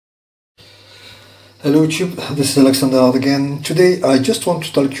Hello YouTube, this is Alexander again. Today I just want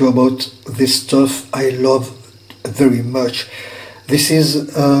to talk to you about this stuff I love very much. This is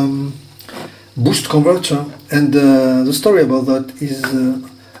boost converter, and the story about that is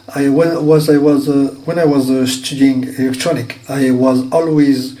when I was studying electronic, I was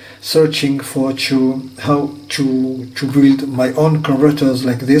always searching for how to build my own converters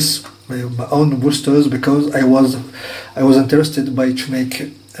like this, my own boosters, because I was interested by to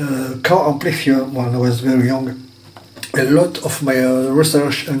make car amplifier when I was very young. A lot of my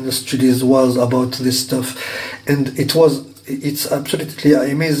research and studies was about this stuff, and it's absolutely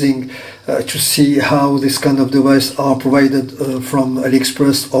amazing to see how this kind of device are provided from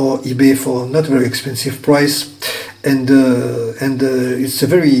AliExpress or eBay for not very expensive price, and it's a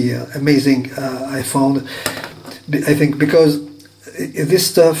very amazing I found. I think because this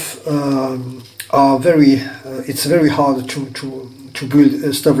stuff are very it's very hard to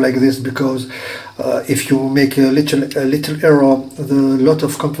build stuff like this, because if you make a little error, the lot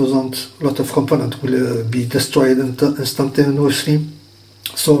of component will be destroyed instantaneously.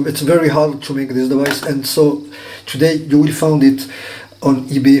 So it's very hard to make this device, and so today you will find it on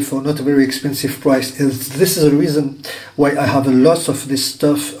eBay for not a very expensive price. And this is the reason why I have a lot of this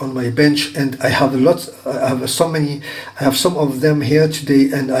stuff on my bench, and I have some of them here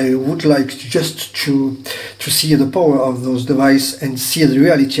today, and I would like just to see the power of those devices and see the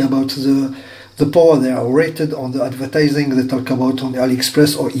reality about the power they are rated on the advertising they talk about on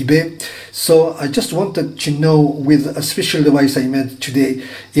AliExpress or eBay. So I just wanted to know, with a special device I made today,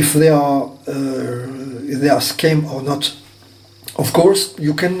 if they are scam or not. Of course,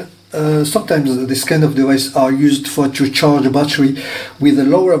 you can sometimes this kind of device are used to charge a battery with a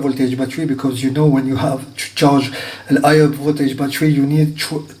lower voltage battery, because when you have to charge a higher voltage battery, you need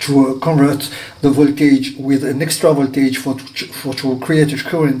to convert the voltage with an extra voltage to create a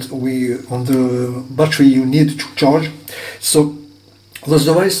current on the battery you need to charge. So those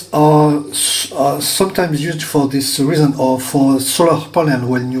devices are sometimes used for this reason, or for solar panel,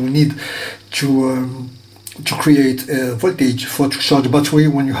 when you need to create a voltage to charge battery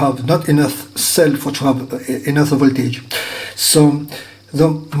when you have not enough cell to have enough voltage. So the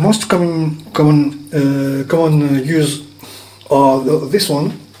most common use are this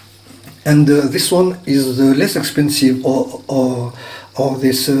one, and this one is the less expensive or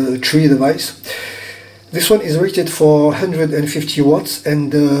this tree device. This one is rated for 150 watts,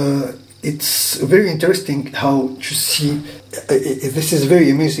 and it's very interesting how to see. This is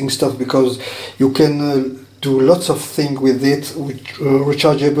very amazing stuff, because you can do lots of things with it, with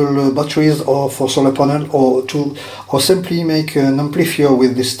rechargeable batteries, or for solar panel, or simply make an amplifier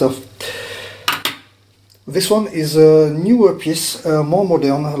with this stuff. This one is a newer piece, more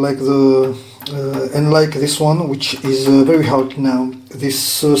modern, unlike this one, which is very hard now. This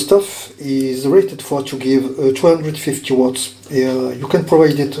stuff is rated to give 250 watts. You can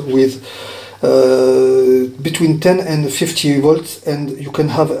provide it with between 10 and 50 volts, and you can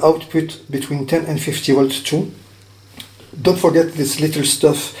have output between 10 and 50 volts too. Don't forget, this little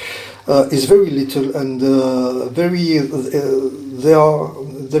stuff is very little, and there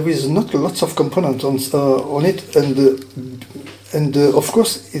is not lots of components on it, and of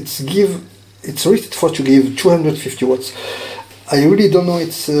course it's rated to give 250 watts. I really don't know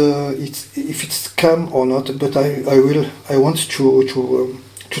if it's scam or not, but I want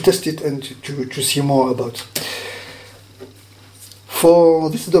to test it and to see more about. For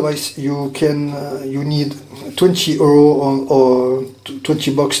this device, you need 20 euro or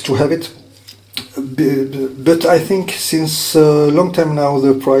 20 bucks to have it, but I think since a long time now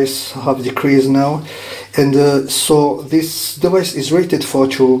the price have decreased now, and so this device is rated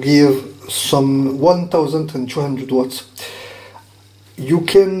to give some 1200 watts. You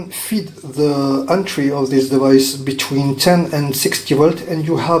can feed the entry of this device between 10 and 60 volt, and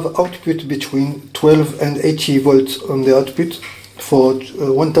you have output between 12 and 80 volts on the output for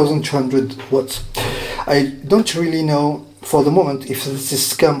 1200 watts. I don't really know for the moment if this is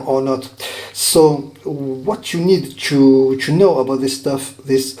scam or not. So what you need to know about this stuff,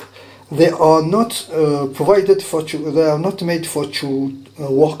 they are not provided they are not made to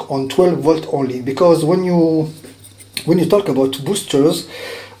work on 12 volt only, because when you talk about boosters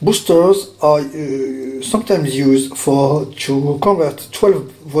are sometimes used to convert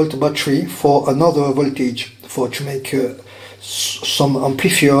 12 volt battery for another voltage, to make some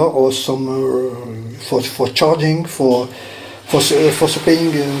amplifier, or some for charging, for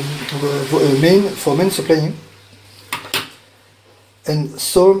supplying main supplying. And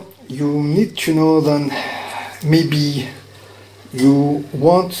so you need to know then, maybe you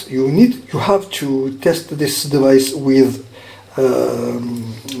have to test this device with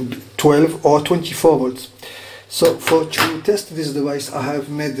 12 or 24 volts. So to test this device, I have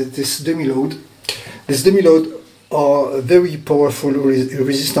made this dummy load. This dummy load are a very powerful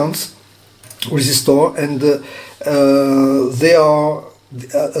resistor, and they are,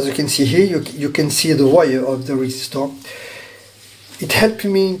 as you can see here, you can see the wire of the resistor. It helped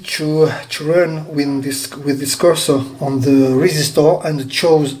me to run with this cursor on the resistor, and it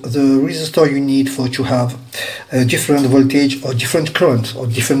shows the resistor you need to have a different voltage or different current or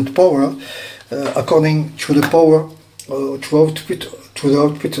different power according to the power to the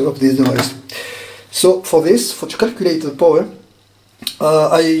output of this device. So for this, to calculate the power,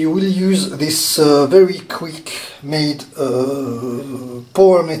 I will use this very quick made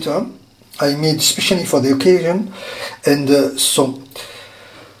power meter I made especially for the occasion, and so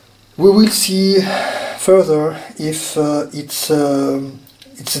we will see further if it's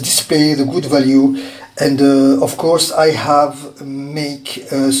display the good value, and of course I have make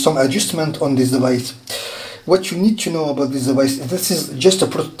some adjustment on this device. What you need to know about this device, this is just a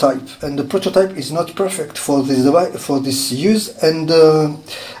prototype, and the prototype is not perfect for this device, for this use, and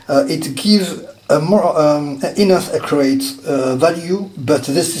it gives a more enough accurate value, but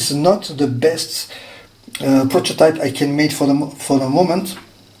this is not the best prototype I can make for the moment.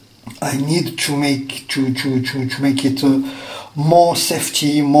 I need to make it more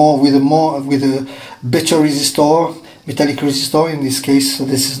safety, with a better resistor, metallic resistor in this case. So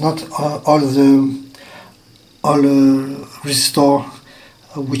this is not all resistor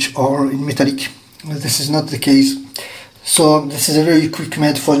which are in metallic. This is not the case. So this is a very quick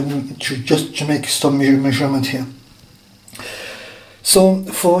method for just to make some measurement here. So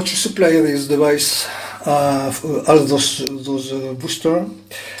to supply this device, all those booster,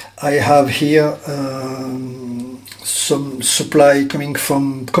 I have here some supply coming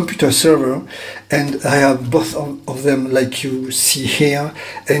from computer server, and I have both of them like you see here,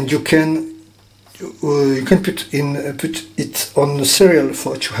 and you can put it on the serial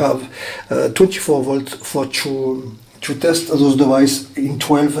to have 24 volt to test those devices in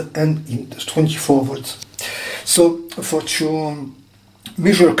 12 and in 24 volts. So to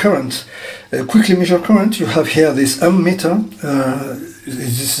measure current, quickly measure current, you have here this amp meter.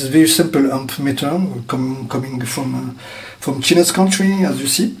 This is a very simple amp meter coming from China's country, as you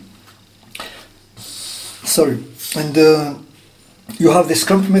see. Sorry, and you have this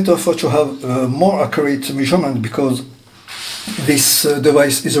amp meter to have more accurate measurement, because this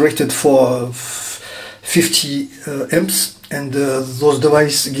device is rated for 50 amps, and those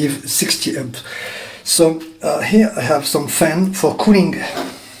devices give 60 amps. So here I have some fan for cooling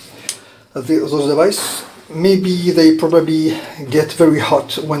those devices. Maybe they probably get very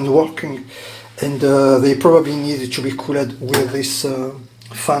hot when working, and they probably need to be cooled with this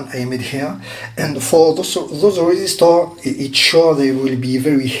fan I made here. And for those resistors, it's sure they will be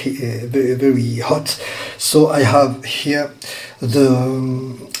very hot. So I have here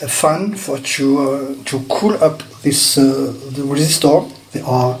the fan to cool up this the resistor.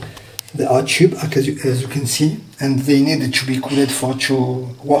 They are tube, as you can see, and they need to be cooled to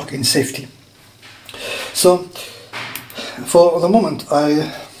work in safety. So for the moment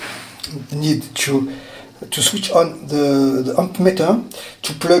I need to switch on the amp meter,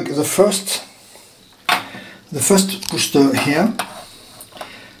 to plug the first booster here,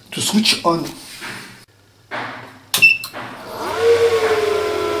 to switch on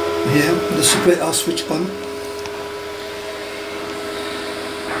here. The supply are switched on.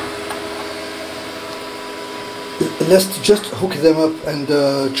 Let's just hook them up and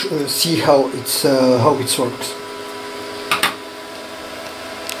see how it works.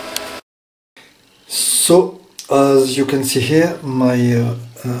 So as you can see here, my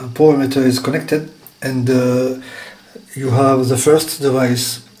power meter is connected, and you have the first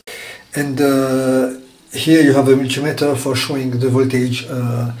device, and here you have a multimeter for showing the voltage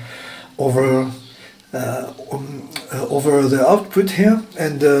over the output here,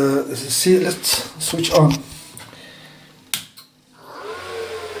 and see, let's switch on.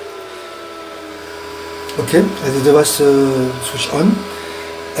 Okay, the device switch on.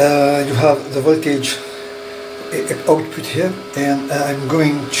 You have the voltage output here, and I'm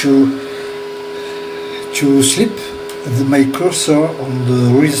going to slip my cursor on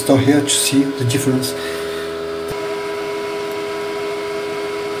the resistor here to see the difference.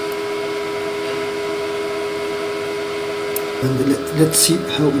 And let's see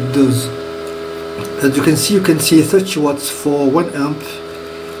how it does. As you can see 30 watts for 1 amp,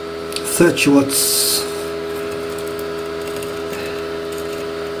 30 watts.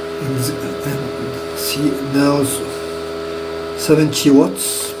 And see now 70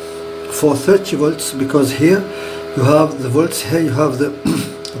 watts for 30 volts, because here you have the volts, here you have the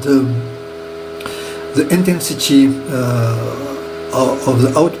the intensity of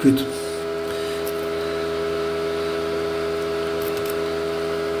the output.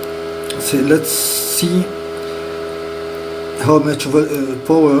 So let's see how much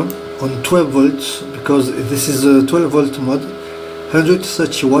power on 12 volts, because this is a 12 volt mode.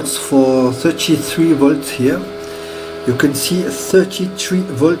 130 watts for 33 volts here. You can see 33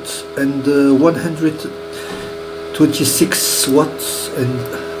 volts and 126 watts, and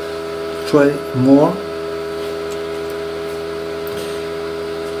try more.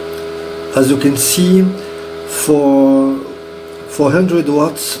 As you can see, for 400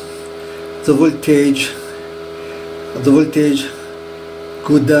 watts the voltage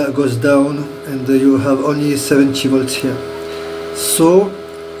goes down, and you have only 70 volts here. So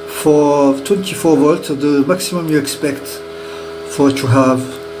for 24 volts, the maximum you expect for to have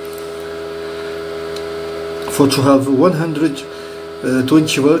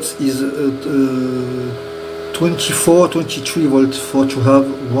 120 volts is 23 volts for to have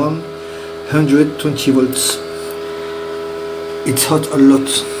 120 volts. It's hot a lot.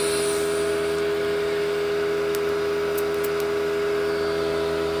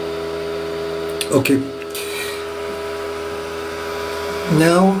 Okay,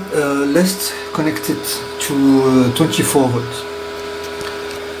 now let's connect it to 24 volts.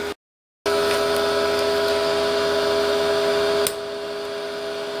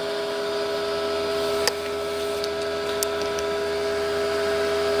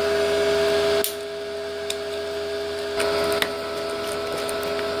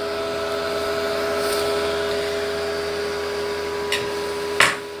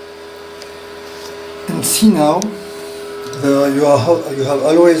 And see now, you have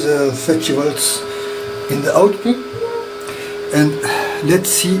always 30 volts in the output, and let's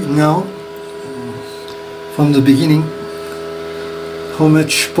see now from the beginning how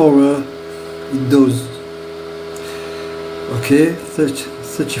much power it does. Okay,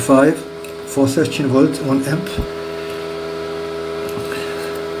 35 for 13 volts, 1 amp.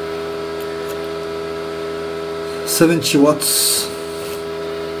 $70 watts,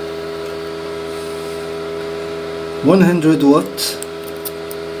 100 watts,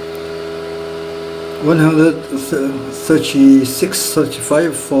 136,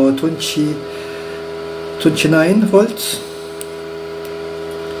 35 for 29 volts.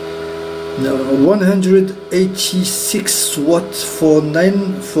 Now 186 watts for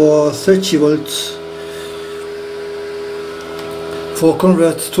 30 volts. For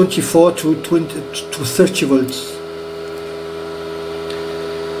convert 24 to 30 volts.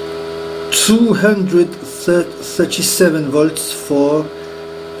 237 volts for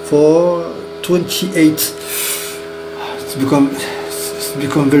 28. It's become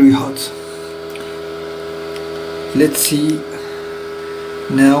very hot. Let's see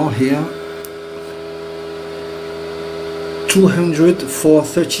now here. 200 for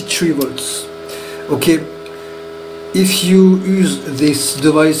 33 volts. Okay, if you use this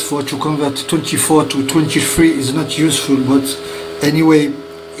device to convert 24 to 23 is not useful, but anyway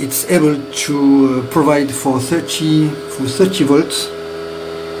it's able to provide for 30 volts.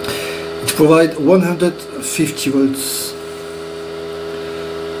 It provides 150 volts,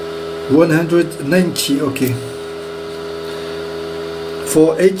 190. Okay,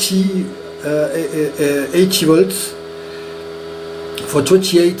 for 80 volts, for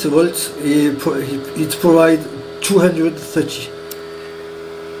 28 volts it provides 230.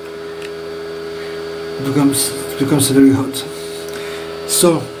 It becomes very hot.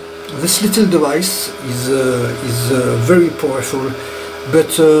 So this little device is very powerful,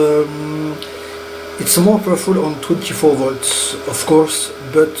 but it's more powerful on 24 volts, of course.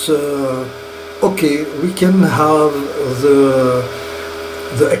 But okay, we can have the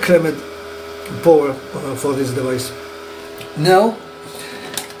acclaimed power for this device. Now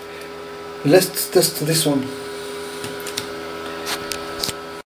let's test this one.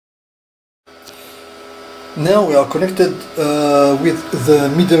 Now we are connected with the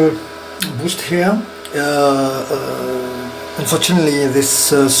middle boost here. Unfortunately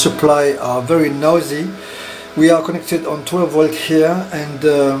this supply are very noisy. We are connected on 12 volt here, and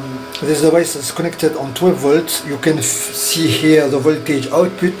this device is connected on 12 volts. You can see here the voltage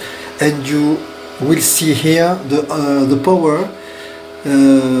output, and you will see here the power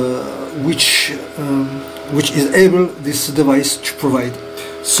which is able this device to provide.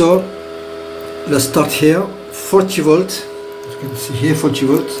 So let's start here. 40 volts. You can see here 40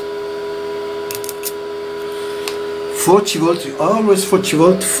 volts. 40 volts. Always 40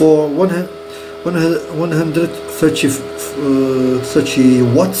 volts for 130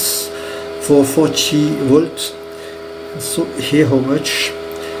 watts for 40 volts. So here how much?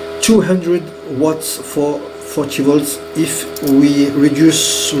 200 watts for 40 volts. If we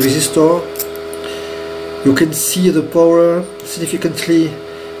reduce resistor, you can see the power significantly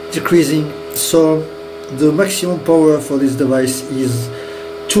decreasing. So the maximum power for this device is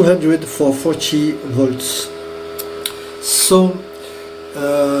 200 for 40 volts. So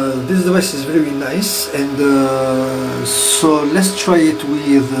this device is very nice, and so let's try it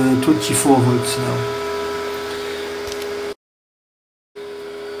with 24 volts now.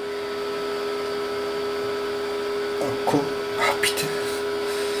 Ah putain,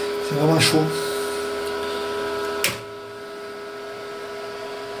 c'est vraiment chaud.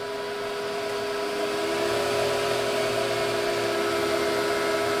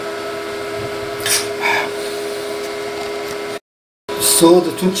 So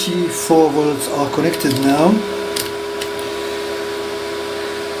the 24 volts are connected now.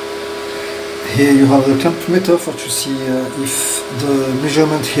 Here you have the clampometer for to see if the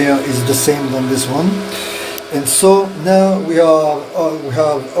measurement here is the same than this one. And so now we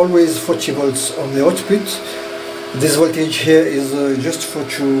have always 40 volts on the output. This voltage here is just for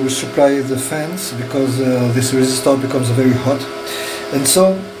to supply the fans, because this resistor becomes very hot. And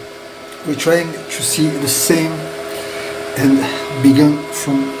so we're trying to see the same and begin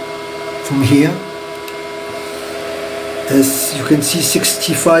from here. As you can see,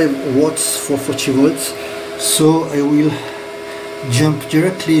 65 watts for 40 volts. So I will jump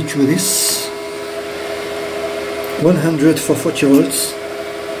directly to this 100 for 40 volts,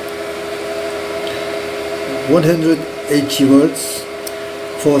 180 volts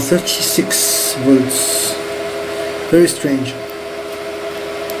for 36 volts. Very strange.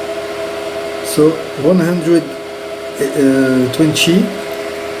 So 120.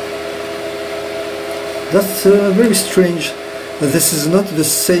 That's very strange. This is not the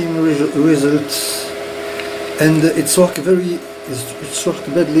same result, and it's worked badly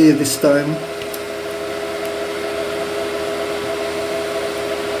this time.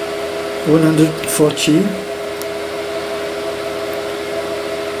 140,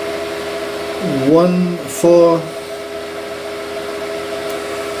 1 for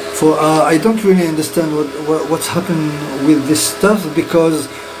I don't really understand what's happened with this stuff, because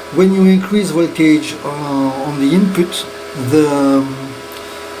when you increase voltage on the input,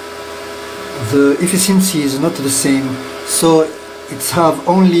 the efficiency is not the same. So it's have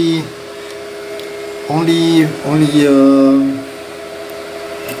only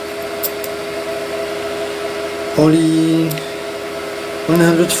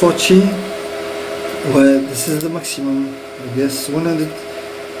 140. Well, this is the maximum, I guess.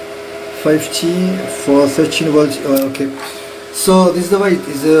 150 for 13 volts. Okay. So this device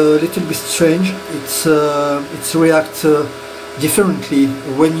is a little bit strange. It's react differently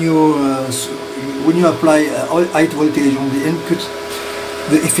when you apply high voltage on the input.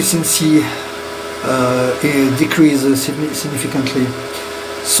 The efficiency decreases significantly.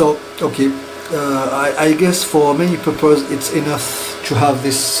 So okay, I guess for many purposes it's enough to have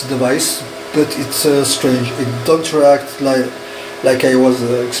this device, but it's strange. It don't react like I was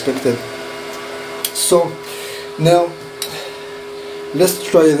expected. So now let's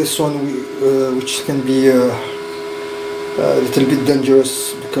try this one, which can be a little bit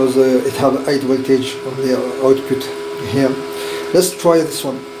dangerous, because it has high voltage on the output here. Let's try this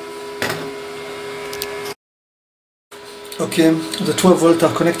one. Okay, the 12 volts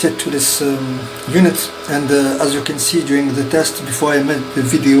are connected to this unit, and as you can see during the test, before I made the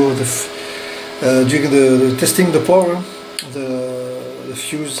video, during the testing the power, the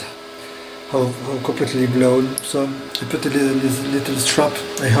fuse have completely blown. So I put a little strap.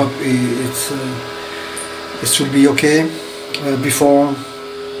 I hope it should be okay before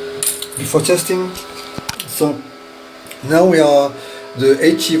testing. So now we are the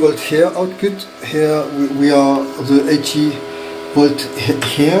 80 volt here output. Here we are the 80 volt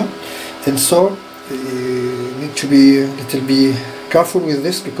here, and so you need to be a little bit careful with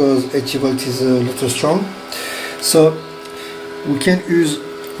this, because 80 volt is a little strong. So we can use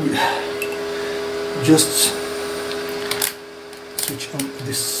just switch on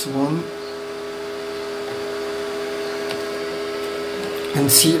this one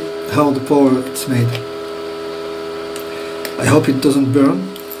and see how the power it's made. I hope it doesn't burn.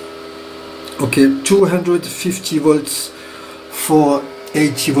 Okay, 250 volts for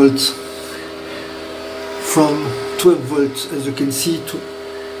 80 volts from 12 volts, as you can see, to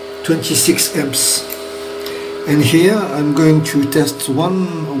 26 amps. And here I'm going to test one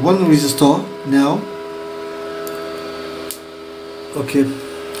resistor now. Okay,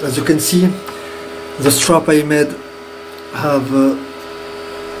 as you can see, the strap I made have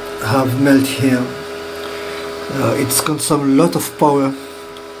melt here. It's consumed a lot of power,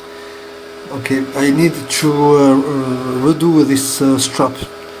 Okay, I need to redo this strap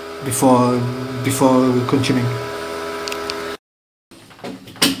before continuing.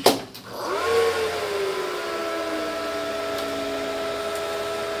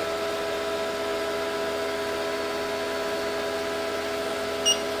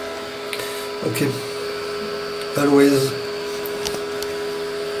 Okay, always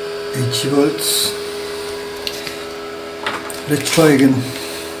 80 volts. Let's try again.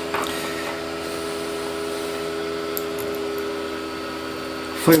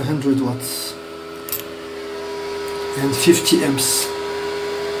 .500 watts and 50 amps.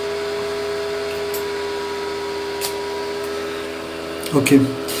 Okay,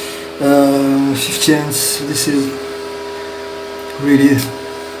 50 amps. This is really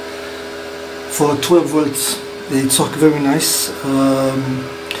for 12 volts. It's work very nice.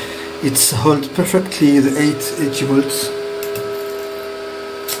 It's hold perfectly the 80 volts,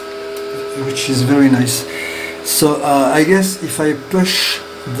 which is very nice. So I guess if I push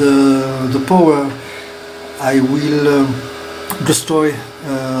the power, I will destroy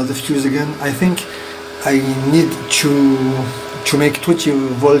the fuse again. I think I need to make 20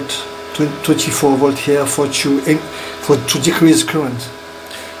 volt, 24 volt here for to decrease current.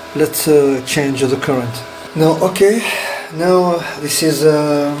 Let's change the current now. Okay, now this is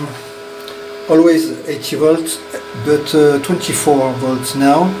always 80 volts, but 24 volts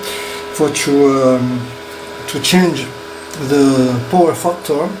now for to change the power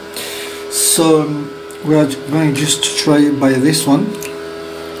factor. So we are going just to try by this one.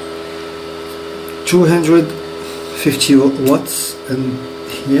 250 watts, and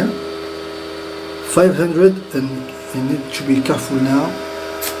here 500, and I need to be careful now.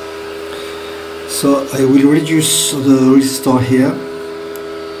 So I will reduce the resistor here.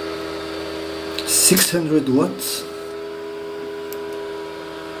 600 watts.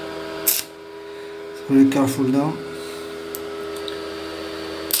 Very careful now.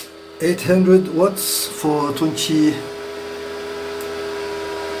 800 watts for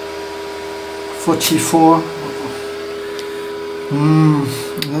 44.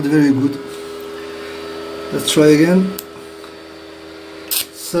 Not very good. Let's try again.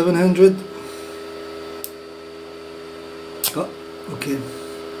 700. Oh, okay.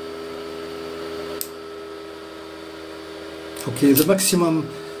 Okay, the maximum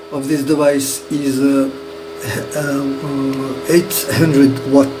of this device is 800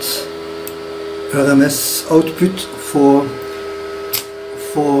 watts RMS output for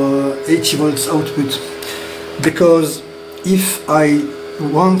 80 volts output, because if I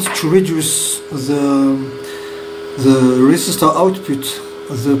want to reduce the resistor output,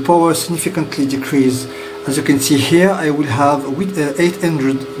 the power significantly decrease. As you can see here, I will have with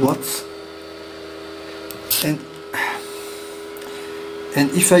 800 watts, and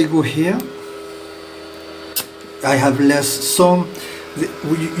if I go here, I have less. So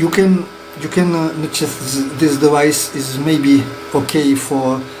you can notice this device is maybe okay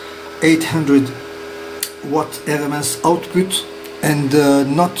for 800 watt RMS output and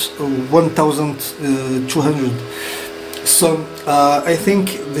not 1200. So I think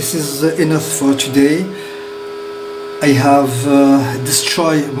this is enough for today. I have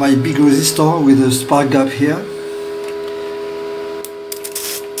destroyed my big resistor with a spark gap here.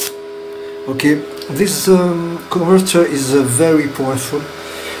 Okay, this converter is very powerful,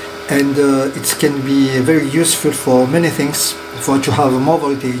 and it can be very useful for many things, for to have more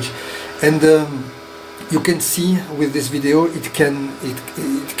voltage. And you can see with this video it can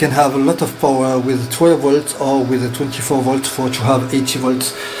have a lot of power with 12 volts or with a 24 volts for to have 80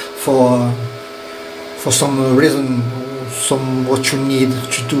 volts for some reason, what you need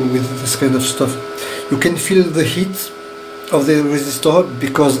to do with this kind of stuff. You can feel the heat of the resistor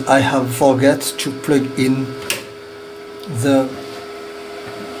because I have forgot to plug in the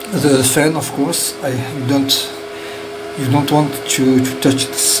fan. Of course, you don't want to touch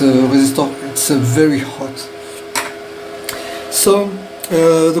this resistor. It's very hot. So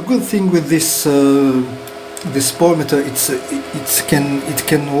the good thing with this power meter, it can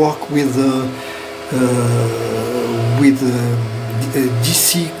work with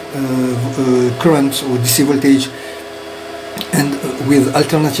DC current or DC voltage, and with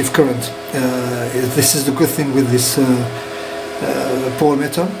alternative current. This is the good thing with this power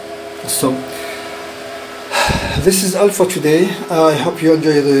meter. So this is all for today. I hope you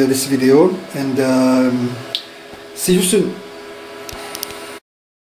enjoyed this video, and see you soon.